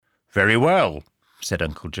"Very well," said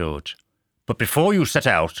Uncle George. "But before you set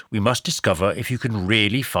out, we must discover if you can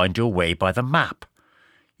really find your way by the map.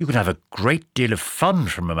 You can have a great deal of fun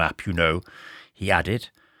from a map, you know," he added,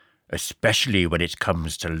 "especially when it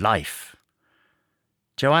comes to life."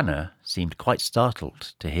 Joanna seemed quite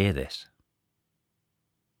startled to hear this.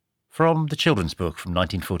 From the children's book from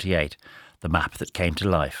 1948, The Map That Came to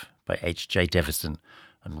Life, by H.J. Devison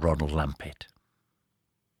and Ronald Lampitt.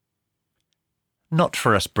 Not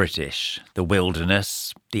for us British, the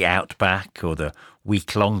wilderness, the outback, or the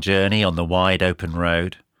week-long journey on the wide open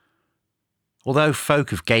road. Although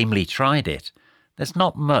folk have gamely tried it, there's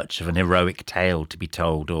not much of an heroic tale to be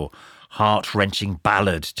told or heart-wrenching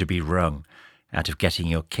ballad to be wrung out of getting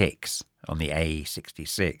your kicks on the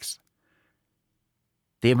A66.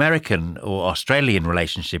 The American or Australian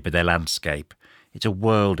relationship with their landscape is a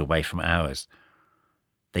world away from ours.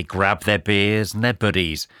 They grab their beers and their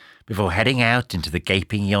buddies before heading out into the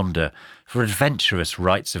gaping yonder for adventurous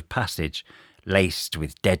rites of passage laced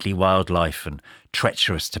with deadly wildlife and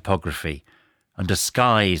treacherous topography, under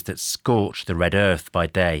skies that scorch the red earth by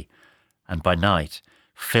day and by night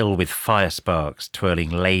fill with fire sparks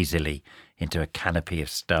twirling lazily into a canopy of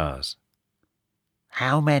stars.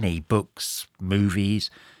 How many books, movies,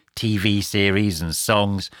 TV series and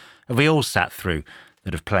songs have we all sat through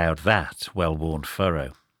that have ploughed that well-worn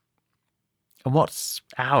furrow? And what's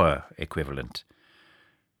our equivalent?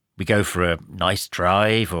 We go for a nice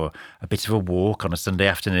drive or a bit of a walk on a Sunday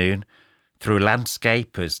afternoon through a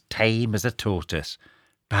landscape as tame as a tortoise,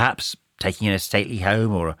 perhaps taking in a stately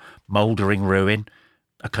home or a mouldering ruin,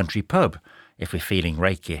 a country pub if we're feeling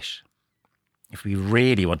rakish. If we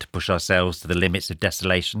really want to push ourselves to the limits of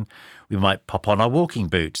desolation, we might pop on our walking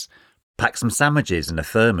boots, pack some sandwiches and a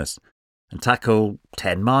thermos, and tackle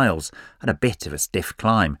 10 miles and a bit of a stiff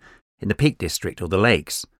climb in the Peak District or the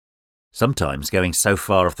Lakes, sometimes going so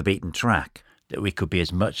far off the beaten track that we could be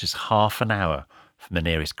as much as half an hour from the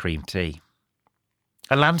nearest cream tea.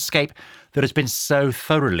 A landscape that has been so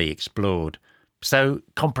thoroughly explored, so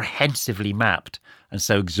comprehensively mapped and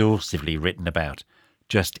so exhaustively written about,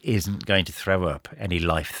 just isn't going to throw up any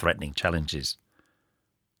life-threatening challenges.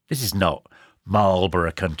 This is not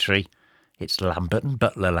Marlborough country, it's Lambert and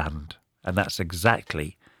Butler land, and that's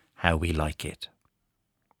exactly how we like it.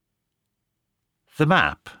 The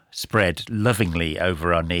map, spread lovingly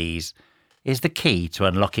over our knees, is the key to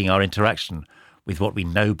unlocking our interaction with what we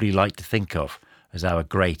nobly like to think of as our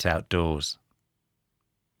great outdoors.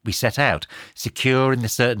 We set out, secure in the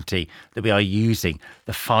certainty that we are using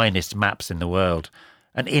the finest maps in the world,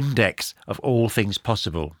 an index of all things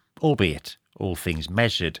possible, albeit all things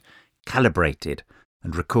measured, calibrated,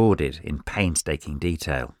 and recorded in painstaking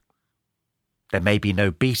detail. There may be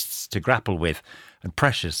no beasts to grapple with and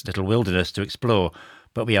precious little wilderness to explore,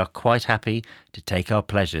 but we are quite happy to take our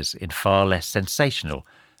pleasures in far less sensational,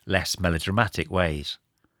 less melodramatic ways.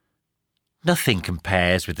 Nothing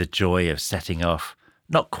compares with the joy of setting off,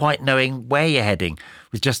 not quite knowing where you're heading,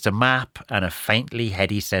 with just a map and a faintly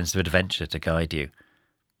heady sense of adventure to guide you.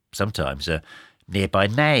 Sometimes a nearby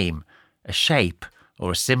name, a shape,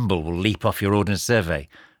 or a symbol will leap off your ordnance survey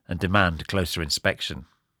and demand closer inspection.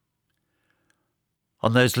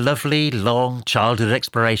 On those lovely, long childhood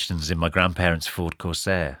explorations in my grandparents' Ford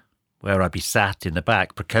Corsair, where I'd be sat in the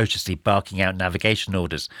back precociously barking out navigation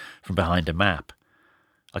orders from behind a map,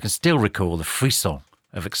 I can still recall the frisson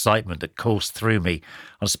of excitement that coursed through me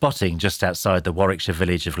on spotting just outside the Warwickshire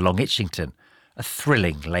village of Long Itchington a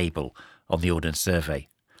thrilling label on the Ordnance Survey: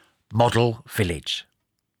 Model Village.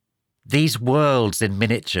 These worlds in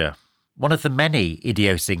miniature, one of the many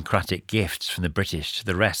idiosyncratic gifts from the British to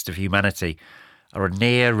the rest of humanity, are a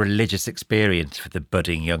near religious experience for the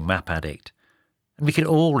budding young map addict. And we can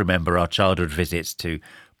all remember our childhood visits to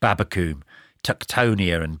Babbacombe,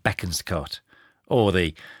 Tucktonia and Beaconscott, or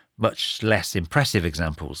the much less impressive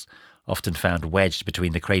examples often found wedged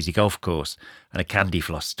between the crazy golf course and a candy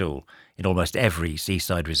floss stall in almost every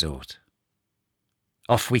seaside resort.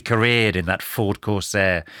 Off we careered in that Ford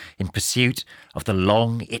Corsair in pursuit of the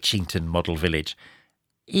Long Itchington model village,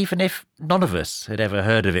 even if none of us had ever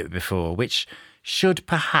heard of it before, which should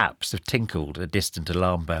perhaps have tinkled a distant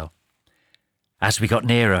alarm bell. As we got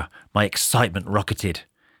nearer, my excitement rocketed.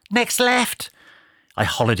 "Next left!" I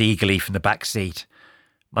hollered eagerly from the back seat.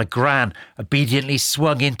 My gran obediently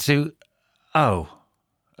swung into, a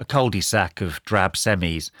cul-de-sac of drab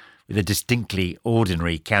semis with a distinctly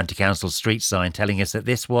ordinary county council street sign telling us that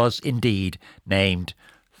this was indeed named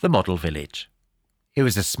the Model Village. It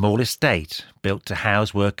was a small estate built to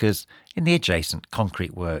house workers in the adjacent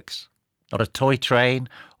concrete works. Not a toy train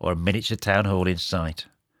or a miniature town hall in sight.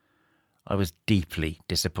 I was deeply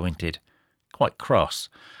disappointed, quite cross,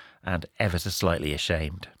 and ever so slightly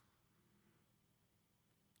ashamed.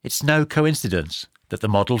 It's no coincidence that the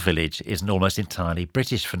model village is an almost entirely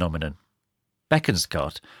British phenomenon.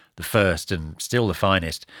 Bekonscot, the first and still the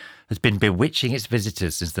finest, has been bewitching its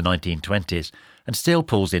visitors since the 1920s and still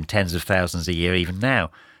pulls in tens of thousands a year even now,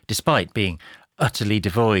 despite being utterly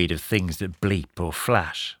devoid of things that bleep or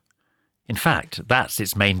flash. In fact, that's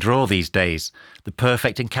its main draw these days, the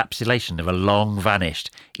perfect encapsulation of a long-vanished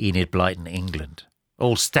Enid Blyton England.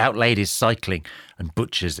 All stout ladies cycling and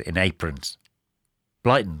butchers in aprons.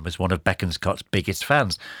 Blyton was one of Bekonscot's biggest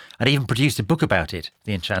fans and even produced a book about it,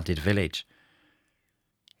 The Enchanted Village.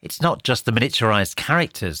 It's not just the miniaturised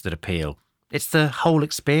characters that appeal, it's the whole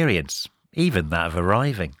experience, even that of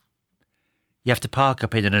arriving. You have to park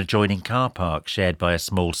up in an adjoining car park shared by a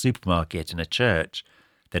small supermarket and a church,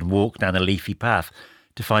 then walk down a leafy path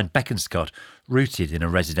to find Bekonscot rooted in a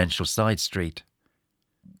residential side street.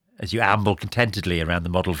 As you amble contentedly around the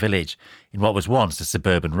model village in what was once a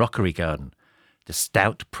suburban rockery garden, the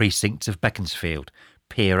stout precincts of Beaconsfield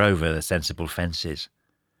peer over the sensible fences.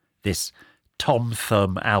 This Tom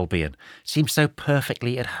Thumb Albion seems so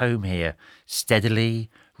perfectly at home here, steadily,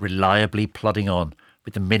 reliably plodding on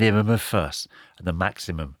with the minimum of fuss and the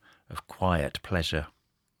maximum of quiet pleasure.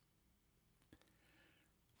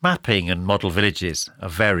 Mapping and model villages are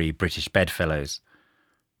very British bedfellows.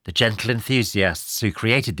 The gentle enthusiasts who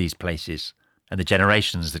created these places, and the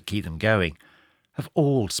generations that keep them going, have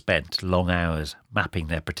all spent long hours mapping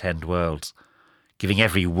their pretend worlds, giving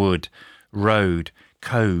every wood, road,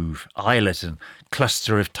 cove, islet and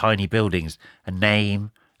cluster of tiny buildings a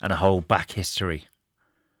name and a whole back history.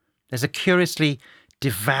 There's a curiously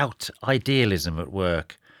devout idealism at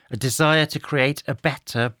work, a desire to create a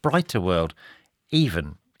better, brighter world,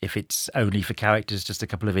 even if it's only for characters just a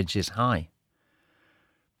couple of inches high.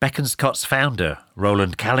 Bekonscot's founder,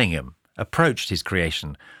 Roland Callingham, approached his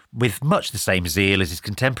creation with much the same zeal as his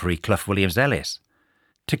contemporary Clough Williams-Ellis.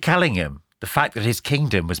 To Callingham, the fact that his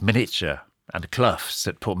kingdom was miniature and Clough's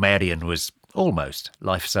at Portmeirion was almost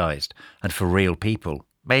life-sized and for real people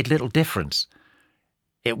made little difference.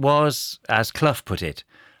 It was, as Clough put it,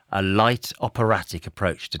 a light operatic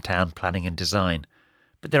approach to town planning and design.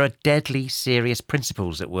 But there are deadly serious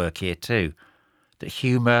principles at work here too, that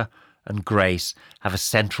humour and grace have a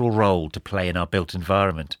central role to play in our built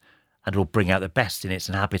environment and will bring out the best in its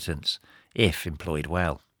inhabitants, if employed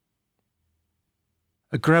well.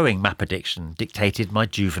 A growing map addiction dictated my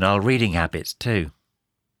juvenile reading habits too.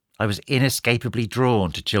 I was inescapably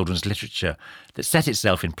drawn to children's literature that set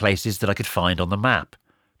itself in places that I could find on the map,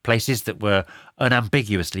 places that were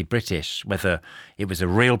unambiguously British, whether it was a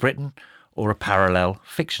real Britain or a parallel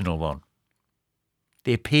fictional one.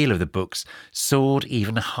 The appeal of the books soared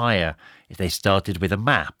even higher if they started with a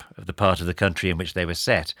map of the part of the country in which they were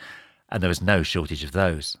set, and there was no shortage of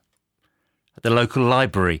those. At the local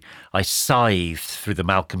library, I scythed through the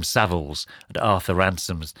Malcolm Savills and Arthur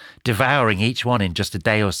Ransoms, devouring each one in just a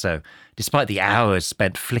day or so, despite the hours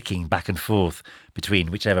spent flicking back and forth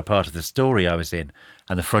between whichever part of the story I was in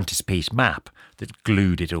and the frontispiece map that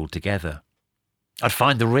glued it all together. I'd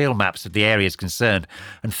find the real maps of the areas concerned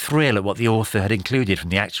and thrill at what the author had included from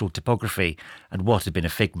the actual topography and what had been a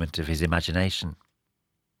figment of his imagination.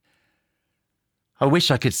 I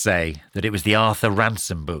wish I could say that it was the Arthur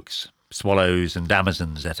Ransom books, Swallows and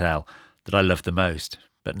Amazons et al., that I loved the most,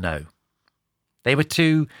 but no. They were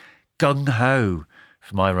too gung-ho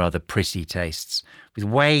for my rather prissy tastes, with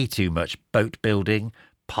way too much boat-building,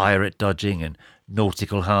 pirate dodging and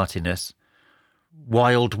nautical heartiness.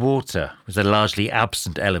 Wild water was a largely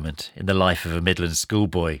absent element in the life of a Midland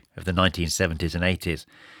schoolboy of the 1970s and 80s.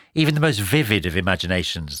 Even the most vivid of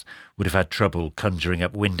imaginations would have had trouble conjuring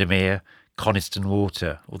up Windermere, Coniston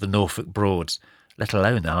Water or the Norfolk Broads, let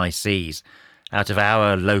alone the high seas, out of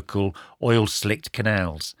our local oil-slicked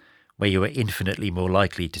canals, where you were infinitely more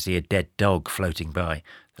likely to see a dead dog floating by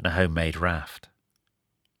than a homemade raft.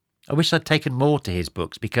 I wish I'd taken more to his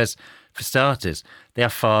books because, for starters, they are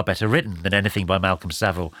far better written than anything by Malcolm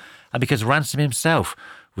Saville, and because Ransom himself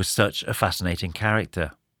was such a fascinating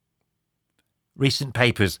character. Recent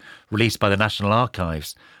papers released by the National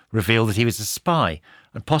Archives reveal that he was a spy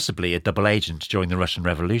and possibly a double agent during the Russian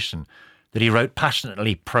Revolution, that he wrote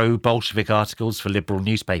passionately pro-Bolshevik articles for liberal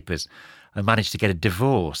newspapers and managed to get a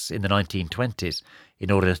divorce in the 1920s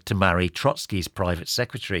in order to marry Trotsky's private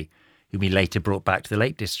secretary, whom he later brought back to the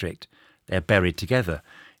Lake District. They are buried together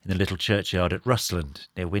in the little churchyard at Russland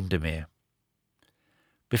near Windermere.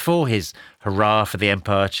 Before his Hurrah for the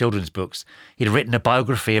Empire children's books, he'd written a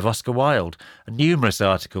biography of Oscar Wilde and numerous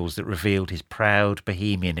articles that revealed his proud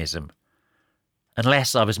bohemianism.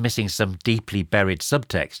 Unless I was missing some deeply buried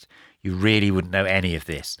subtext, you really wouldn't know any of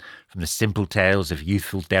this from the simple tales of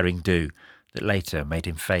youthful derring-do that later made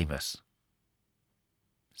him famous.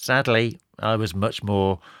 Sadly, I was much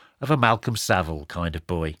more of a Malcolm Saville kind of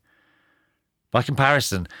boy. By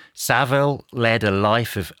comparison, Saville led a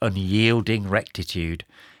life of unyielding rectitude,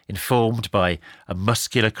 informed by a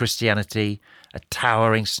muscular Christianity, a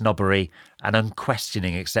towering snobbery, and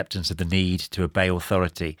unquestioning acceptance of the need to obey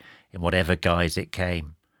authority in whatever guise it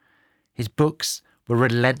came. His books were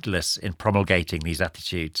relentless in promulgating these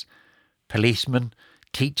attitudes. Policemen,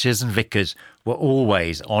 teachers and vicars were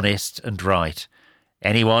always honest and right.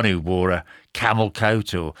 Anyone who wore a camel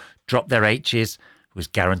coat or dropped their H's was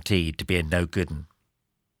guaranteed to be a no-good-un.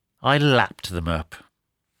 I lapped them up,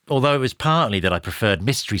 although it was partly that I preferred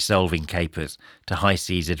mystery-solving capers to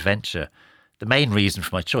high-seas adventure. The main reason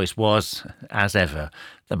for my choice was, as ever,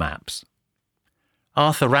 the maps.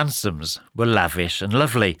 Arthur Ransom's were lavish and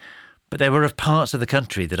lovely, but they were of parts of the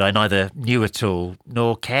country that I neither knew at all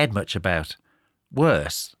nor cared much about.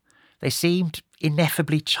 Worse, they seemed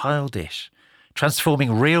ineffably childish,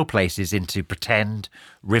 transforming real places into pretend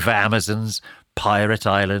River Amazons, pirate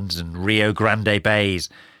islands and Rio Grande bays,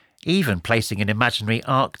 even placing an imaginary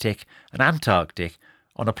Arctic and Antarctic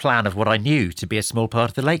on a plan of what I knew to be a small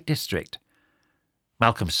part of the Lake District.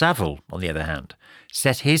 Malcolm Saville, on the other hand,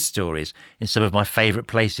 set his stories in some of my favourite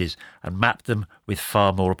places and mapped them with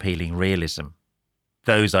far more appealing realism.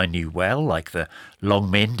 Those I knew well, like the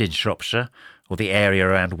Longmynd in Shropshire or the area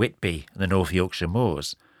around Whitby and the North Yorkshire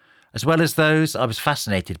moors, as well as those I was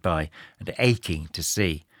fascinated by and aching to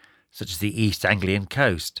see, such as the East Anglian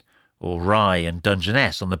coast or Rye and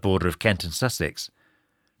Dungeness on the border of Kent and Sussex.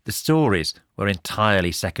 The stories were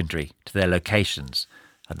entirely secondary to their locations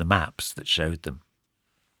and the maps that showed them.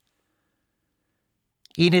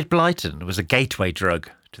 Enid Blyton was a gateway drug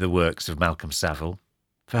to the works of Malcolm Saville,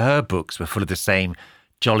 for her books were full of the same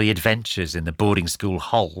jolly adventures in the boarding school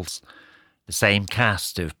holes, the same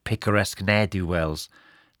cast of picaresque ne'er-do-wells,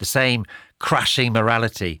 the same crashing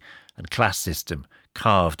morality and class system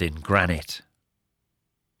carved in granite.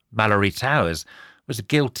 Mallory Towers was a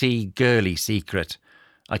guilty, girly secret.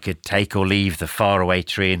 I could take or leave the faraway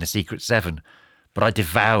tree in the Secret Seven, but I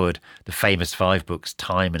devoured the Famous Five books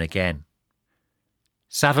time and again.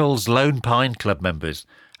 Saville's Lone Pine Club members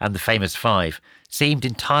and the Famous Five seemed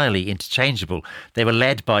entirely interchangeable. They were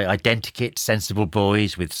led by identikit, sensible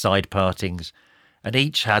boys with side partings, and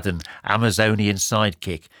each had an Amazonian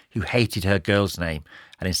sidekick who hated her girl's name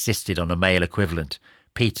and insisted on a male equivalent.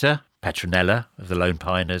 Peter, Petronella of the Lone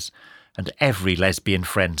Piners, and every lesbian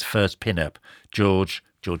friend's first pin-up,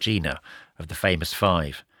 Georgina of the Famous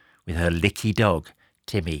Five, with her licky dog,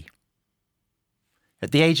 Timmy.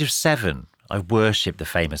 At the age of 7, I worshipped the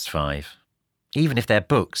Famous Five, even if their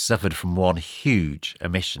books suffered from one huge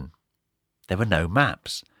omission. There were no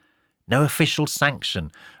maps, no official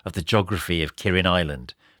sanction of the geography of Kirin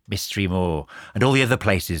Island, Mystery Moor, and all the other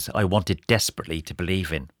places I wanted desperately to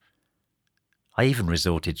believe in. I even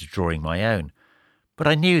resorted to drawing my own, but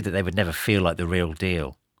I knew that they would never feel like the real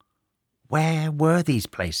deal. Where were these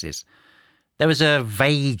places? There was a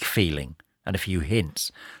vague feeling and a few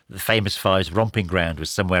hints that the Famous Five's romping ground was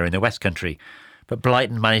somewhere in the West Country, but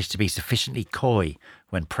Blyton managed to be sufficiently coy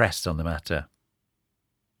when pressed on the matter.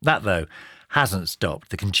 That, though, hasn't stopped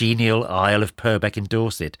the congenial Isle of Purbeck in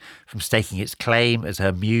Dorset from staking its claim as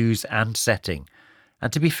her muse and setting,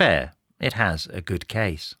 and to be fair, it has a good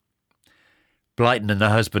case. Blyton and her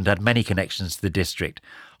husband had many connections to the district,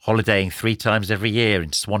 holidaying 3 times every year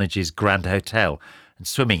in Swannage's Grand Hotel and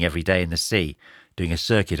swimming every day in the sea, doing a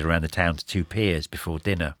circuit around the town to 2 piers before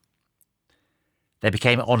dinner. They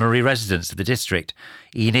became honorary residents of the district,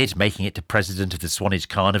 Enid making it to president of the Swanage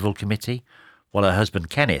Carnival Committee, while her husband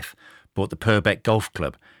Kenneth bought the Purbeck Golf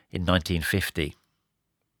Club in 1950.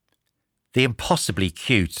 The impossibly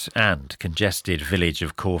cute and congested village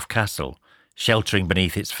of Corfe Castle, sheltering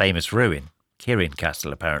beneath its famous ruin, Kirin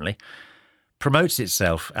Castle apparently, promotes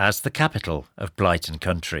itself as the capital of Blyton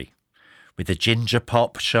Country, with the ginger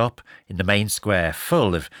pop shop in the main square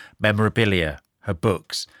full of memorabilia, her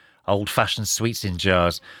books, old-fashioned sweets in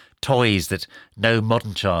jars, toys that no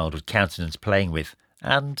modern child would countenance playing with,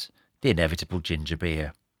 and the inevitable ginger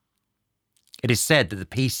beer. It is said that the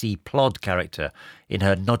PC Plod character in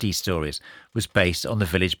her Noddy stories was based on the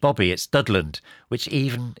village bobby at Studland, which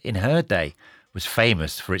even in her day was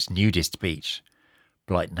famous for its nudist beach.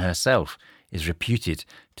 Blyton herself is reputed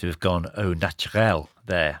to have gone au naturel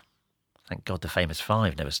there. Thank God the Famous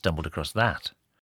Five never stumbled across that.